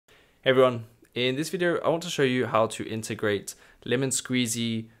Hey everyone, in this video I want to show you how to integrate Lemon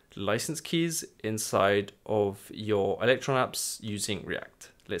Squeezy license keys inside of your Electron apps using React.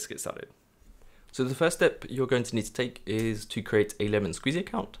 Let's get started. So the first step you're going to need to take is to create a Lemon Squeezy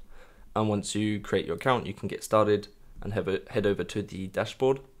account. And once you create your account, you can get started and head over to the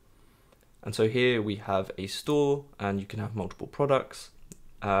dashboard. And so here we have a store and you can have multiple products.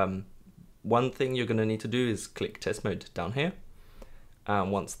 One thing you're going to need to do is click test mode down here.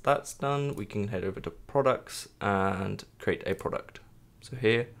 And once that's done, we can head over to products and create a product. So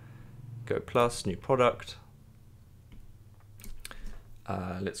here, go plus, new product.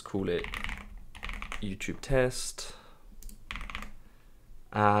 Let's call it YouTube test.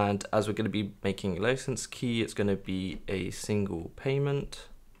 And as we're going to be making a license key, it's going to be a single payment.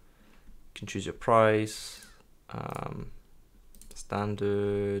 You can choose your price,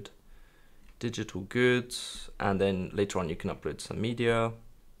 standard, digital goods, and then later on you can upload some media.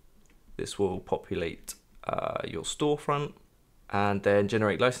 This will populate your storefront, and then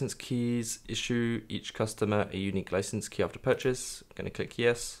generate license keys, issue each customer a unique license key after purchase. I'm going to click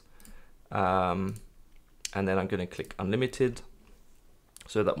yes, and then I'm going to click unlimited,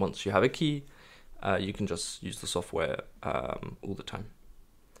 so that once you have a key, you can just use the software all the time.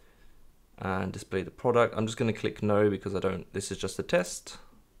 And display the product. I'm just going to click no because this is just a test.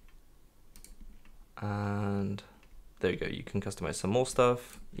 And there you go, you can customize some more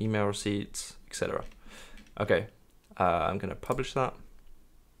stuff, email receipts, etc. Okay, I'm going to publish that.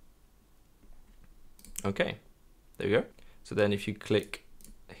 Okay, there you go. So then if you click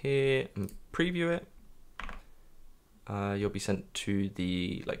here and preview it, you'll be sent to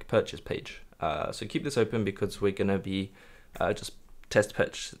the purchase page. So keep this open because we're going to be just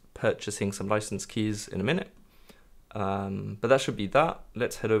purchasing some license keys in a minute. But that should be that.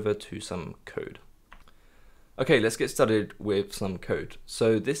 Let's head over to some code. Okay, let's get started with some code.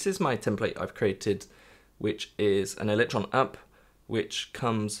 So this is my template I've created, which is an Electron app, which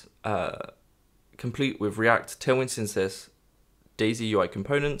comes complete with React, Tailwind CSS, Daisy UI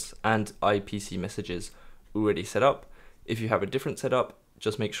components, and IPC messages already set up. If you have a different setup,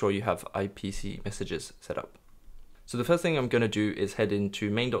 just make sure you have IPC messages set up. So the first thing I'm going to do is head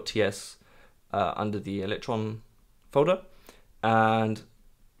into main.ts under the Electron folder and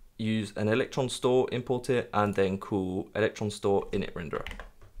use an Electron store, import it, and then call Electron store init renderer.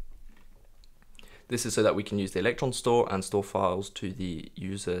 This is so that we can use the Electron store and store files to the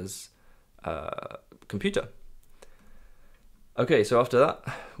user's computer. Okay, so after that,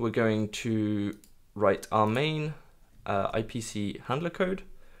 we're going to write our main IPC handler code.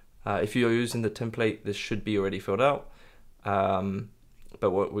 If you're using the template, this should be already filled out. But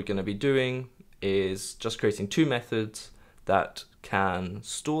what we're going to be doing is just creating two methods that can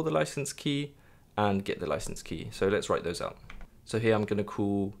store the license key and get the license key. So let's write those out. So here I'm going to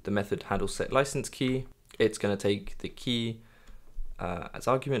call the method handle set license key. It's going to take the key as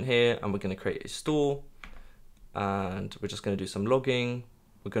argument here, and we're going to create a store, and we're just going to do some logging.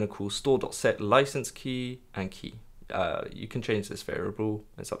 We're going to call store.set license key and key. You can change this variable.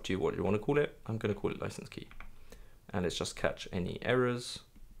 It's up to you what you want to call it. I'm going to call it license key, and let's just catch any errors,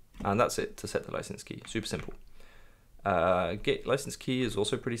 and that's it to set the license key. Super simple. Get license key is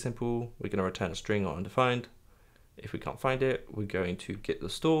also pretty simple. We're going to return a string or undefined. If we can't find it, we're going to get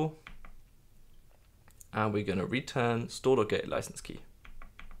the store, and we're going to return store.get license key.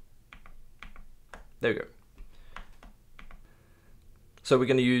 There we go. So we're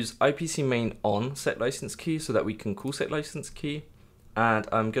going to use IPC main on set license key so that we can call set license key, and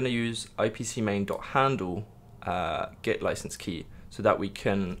I'm going to use IPC main.handle get license key so that we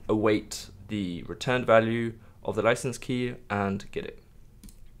can await the returned value of the license key and get it.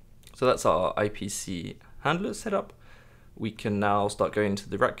 So that's our IPC handler setup. We can now start going into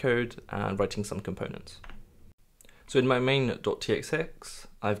the React code and writing some components. So in my main.txx,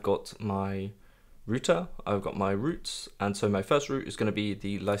 I've got my router, I've got my routes, and so my first route is going to be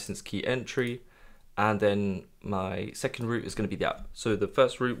the license key entry, and then my second route is going to be the app. So the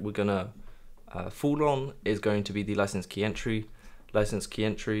first route we're going to fall on is going to be the license key entry. License key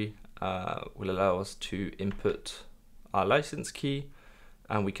entry will allow us to input our license key,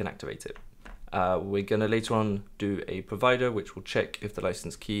 and we can activate it. We're going to later on do a provider which will check if the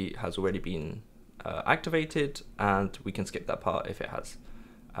license key has already been activated, and we can skip that part if it has.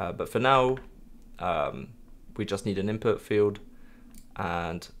 But for now, we just need an input field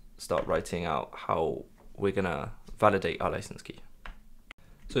and start writing out how we're going to validate our license key.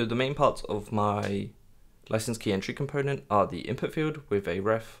 So the main parts of my license key entry component are the input field with a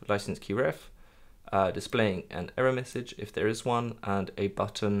ref, license key ref, displaying an error message if there is one, and a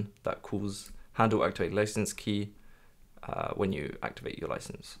button that calls handle activate license key when you activate your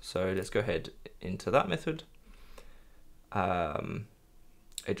license. So let's go ahead into that method.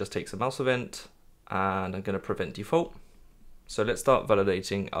 It just takes a mouse event, and I'm going to prevent default. So let's start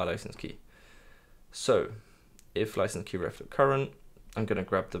validating our license key. So if license key ref current, I'm going to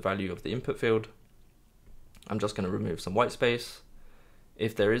grab the value of the input field. I'm just going to remove some white space.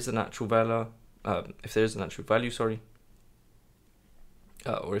 If there is an actual value, or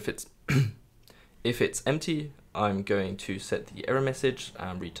if it's if it's empty, I'm going to set the error message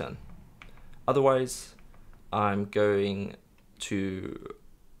and return. Otherwise, I'm going to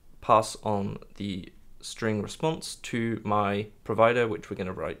pass on the string response to my provider, which we're going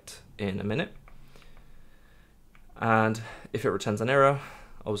to write in a minute. And if it returns an error,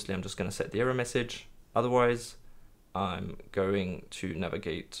 obviously I'm just going to set the error message. Otherwise, I'm going to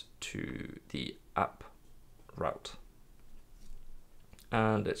navigate to the app route.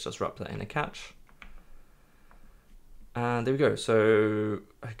 And let's just wrap that in a catch. And there we go. So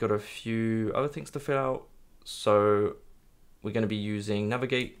I got a few other things to fill out. So we're going to be using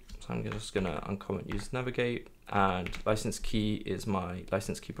navigate. So I'm just going to uncomment use navigate, and license key is my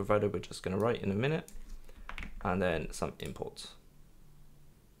license key provider. We're just going to write in a minute, and then some imports.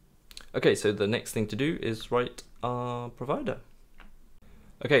 Okay, so the next thing to do is write our provider.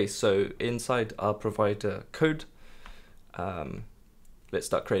 Okay, so inside our provider code, let's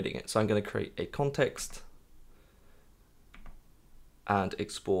start creating it. So I'm going to create a context and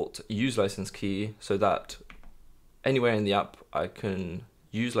export use license key so that anywhere in the app I can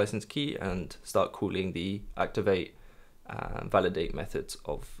use license key and start calling the activate and validate methods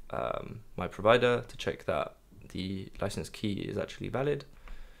of my provider to check that the license key is actually valid.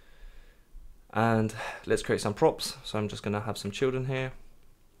 And let's create some props. So I'm just going to have some children here.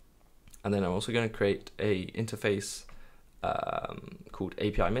 And then I'm also going to create a interface called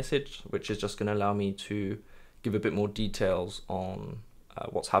API message, which is just going to allow me to give a bit more details on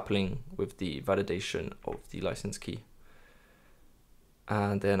what's happening with the validation of the license key.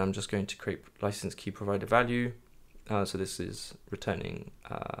 And then I'm just going to create license key provider value. So this is returning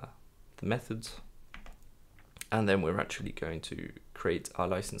the methods. And then we're actually going to create our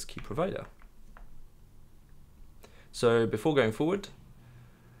license key provider. So before going forward,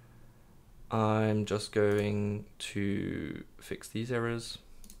 I'm just going to fix these errors.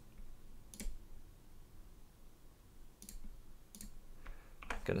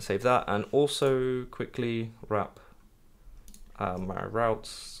 I'm going to save that, and also quickly wrap my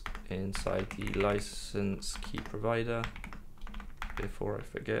routes inside the license key provider before I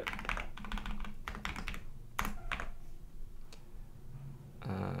forget.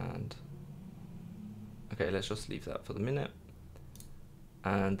 And okay, let's just leave that for the minute.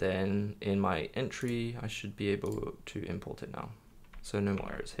 And then in my entry, I should be able to import it now. So no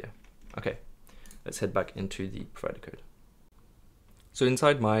more errors here. Okay, let's head back into the provider code. So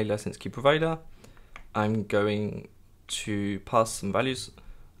inside my license key provider, I'm going to pass some values.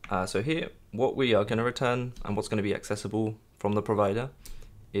 So here, what we are going to return and what's going to be accessible from the provider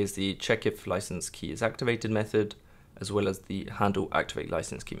is the check if license key is activated method, as well as the handle activate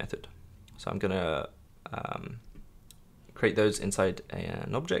license key method. So I'm going to create those inside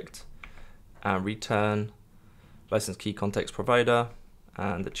an object and return license key context provider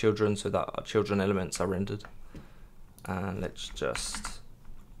and the children, so that our children elements are rendered. And let's just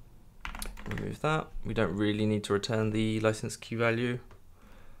remove that. We don't really need to return the license key value.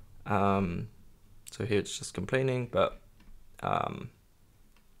 So here it's just complaining, but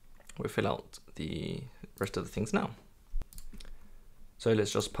we'll fill out the rest of the things now. So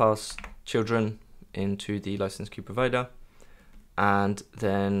let's just pass children into the license key provider and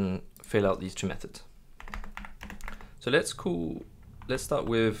then fill out these two methods. So let's start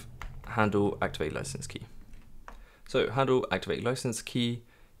with handle activate license key. So handle activate license key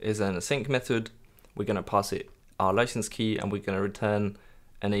is an async method. We're going to pass it our license key and we're going to return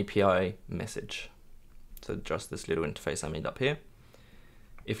an API message. So just this little interface I made up here.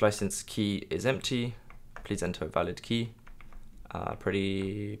 If license key is empty, please enter a valid key.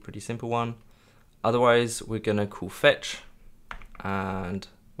 Pretty simple one. Otherwise, we're going to call fetch and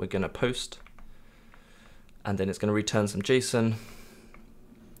we're going to post, and then it's going to return some JSON.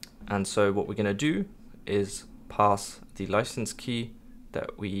 And so what we're going to do is pass the license key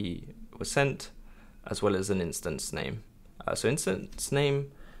that we were sent, as well as an instance name. So instance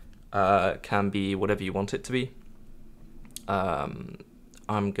name can be whatever you want it to be. I'm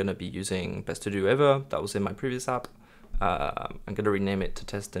going to be using best to do ever. That was in my previous app. I'm going to rename it to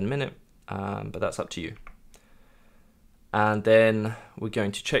test in a minute, but that's up to you. And then we're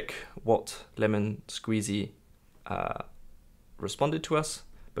going to check what lemon Squeezy responded to us.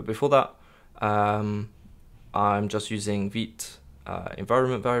 But before that, I'm just using Vite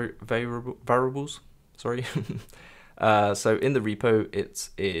environment variables. Sorry. So in the repo,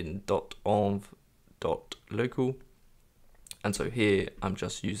 it's in .env.local. And so here I'm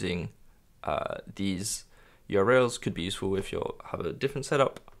just using these URLs. Could be useful if you have a different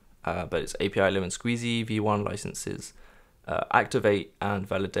setup, but it's API lemon squeezy v1 licenses, activate and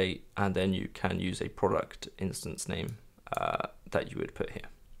validate, and then you can use a product instance name that you would put here.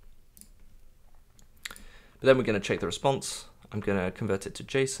 But then we're going to check the response. I'm going to convert it to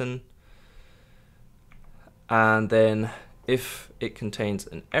JSON. And then if it contains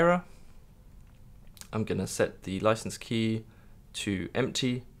an error, I'm going to set the license key to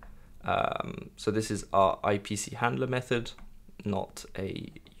empty. So this is our IPC handler method, not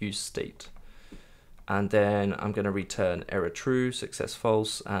a use state. And then I'm going to return error true, success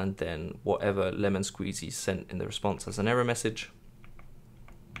false, and then whatever lemon squeezy sent in the response as an error message.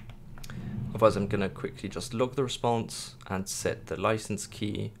 Otherwise, I'm going to quickly just log the response and set the license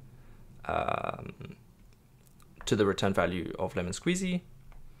key to the return value of lemon squeezy,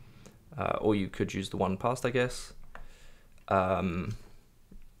 or you could use the one passed, I guess.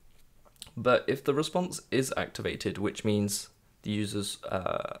 But if the response is activated, which means the user's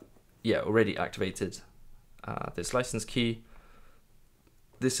already activated this license key,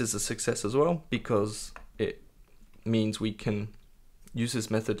 this is a success as well, because it means we can use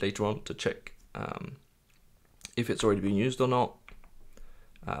this method later on to check if it's already been used or not.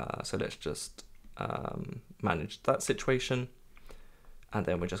 So let's just manage that situation, and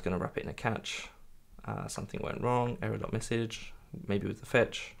then we're just going to wrap it in a catch. Something went wrong, error.message, maybe with the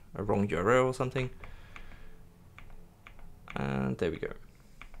fetch, a wrong URL or something. And there we go.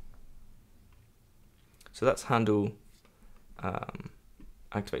 So that's handle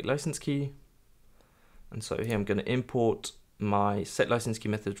activate license key. And so here I'm going to import my set license key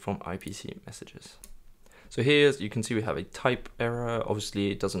method from IPC messages. So here, as you can see, we have a type error. Obviously,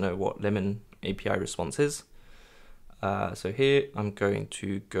 it doesn't know what lemon API response is. So here I'm going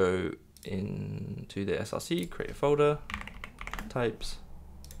to go into the SRC, create a folder, types,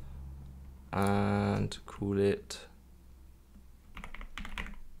 and call it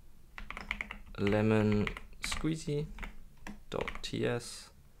lemon squeezy.ts.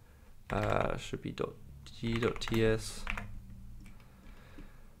 Should be .g.ts.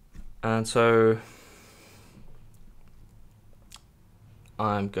 And so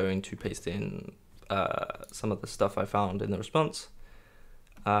I'm going to paste in some of the stuff I found in the response.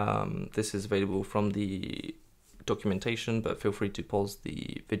 This is available from the documentation, but feel free to pause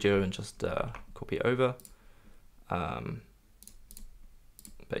the video and just copy it over. But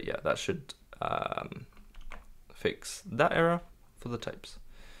yeah, that should fix that error for the types.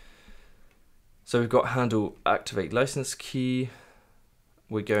 So we've got handle activate license key.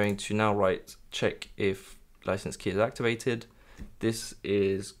 We're going to now check if license key is activated. This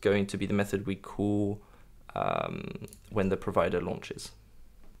is going to be the method we call when the provider launches.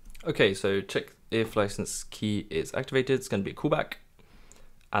 Okay, so check if license key is activated. It's going to be a callback,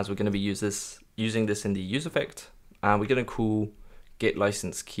 as we're going to be using this in the use effect, and we're going to call get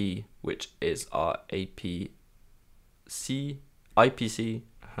license key, which is our IPC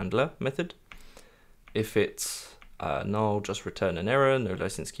handler method. If it's null, just return an error, no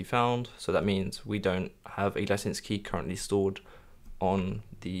license key found. So that means we don't have a license key currently stored on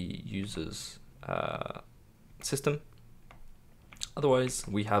the user's system. Otherwise,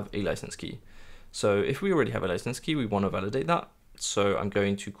 we have a license key. So if we already have a license key, we want to validate that. So I'm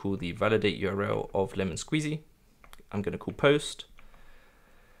going to call the validate URL of lemon squeezy. I'm going to call post,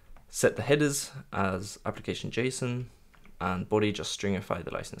 set the headers as application JSON, and body just stringify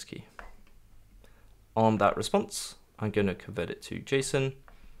the license key. On that response, I'm going to convert it to JSON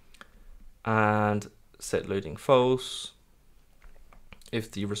and set loading false.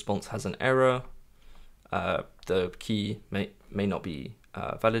 If the response has an error, the key may not be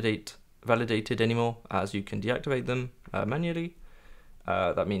validated anymore, as you can deactivate them manually.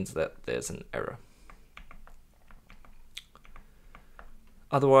 That means that there's an error.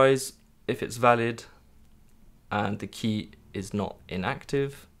 Otherwise, if it's valid and the key is not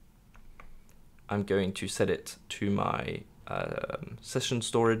inactive, I'm going to set it to my session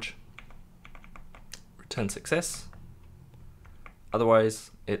storage, return success.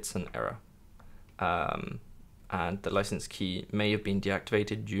 Otherwise, it's an error. And the license key may have been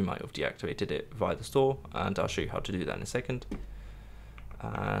deactivated. You might have deactivated it via the store, and I'll show you how to do that in a second.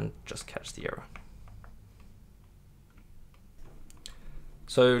 And just catch the error.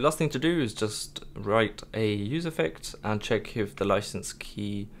 So last thing to do is just write a use effect and check if the license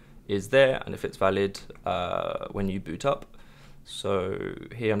key is there and if it's valid when you boot up. So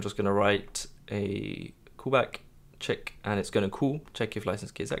here I'm just going to write a callback, check, and it's going to call, check if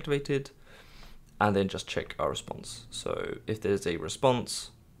license key is activated, and then just check our response. So if there's a response,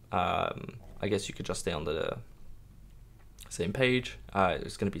 I guess you could just stay on the same page.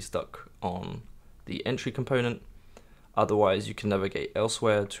 It's going to be stuck on the entry component. Otherwise, you can navigate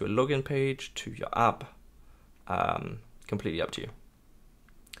elsewhere to a login page, to your app, completely up to you.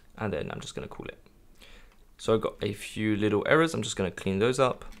 And then I'm just going to call it. So I've got a few little errors. I'm just going to clean those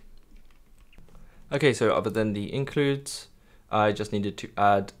up. Okay, so other than the includes, I just needed to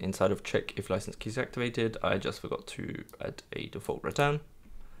add inside of check if license key is activated. I just forgot to add a default return.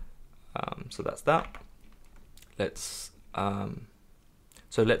 So that's that. Let's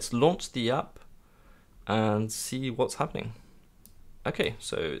launch the app and see what's happening. Okay,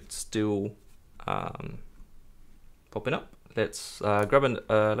 so it's still popping up. Let's grab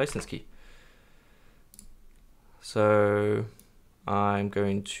a license key. So I'm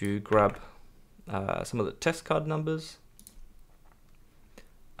going to grab some of the test card numbers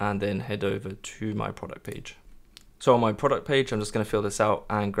and then head over to my product page. So on my product page, I'm just going to fill this out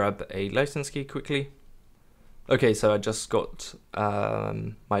and grab a license key quickly. Okay, so I just got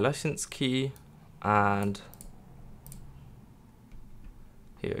my license key, and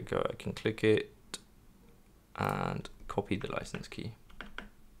here we go. I can click it and copy the license key.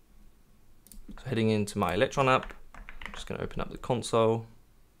 So heading into my Electron app, I'm just going to open up the console.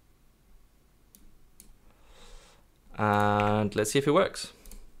 And let's see if it works.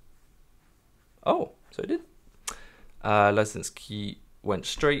 Oh, so it did. License key went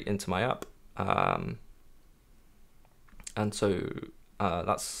straight into my app. And so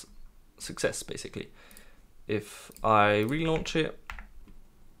that's success, basically. If I relaunch it,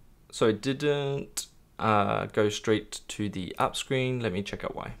 so it didn't go straight to the app screen. Let me check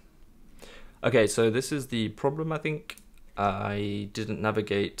out why. Okay, so this is the problem, I think. I didn't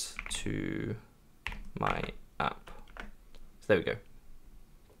navigate to my app. So there we go.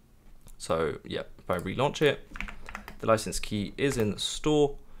 So yeah, if I relaunch it, the license key is in the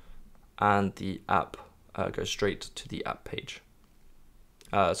store and the app goes straight to the app page.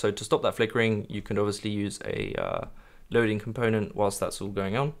 So to stop that flickering, you can obviously use a loading component whilst that's all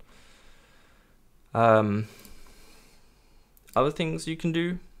going on. Other things you can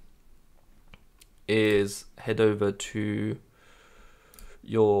do is head over to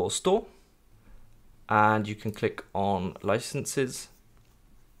your store and you can click on licenses.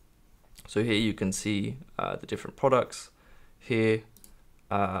 So here you can see the different products. Here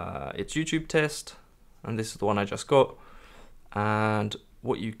it's YouTube test, and this is the one I just got. And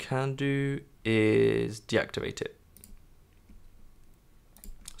what you can do is deactivate it.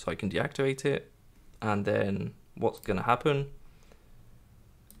 So I can deactivate it, and then what's going to happen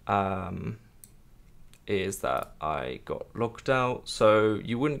is that I got logged out. So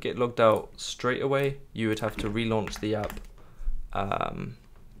you wouldn't get logged out straight away. You would have to relaunch the app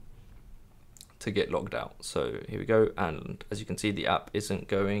to get logged out. So here we go, and as you can see, the app isn't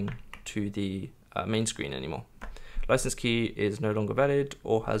going to the main screen anymore. License key is no longer valid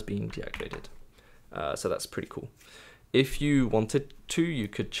or has been deactivated. So that's pretty cool. If you wanted to, you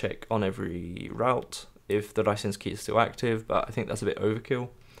could check on every route if the license key is still active, but I think that's a bit overkill.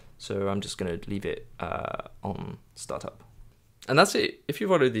 So I'm just going to leave it on startup. And that's it. If you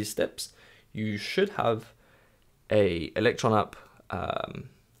follow these steps, you should have a Electron app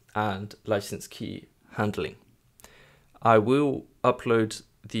and license key handling. I will upload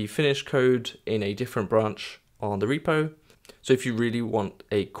the finished code in a different branch on the repo. So if you really want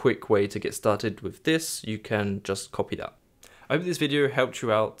a quick way to get started with this, you can just copy that. I hope this video helped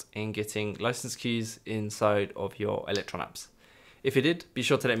you out in getting license keys inside of your Electron apps. If it did, be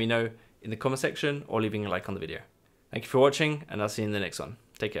sure to let me know in the comment section or leaving a like on the video. Thank you for watching, and I'll see you in the next one.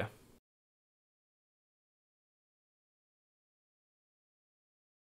 Take care.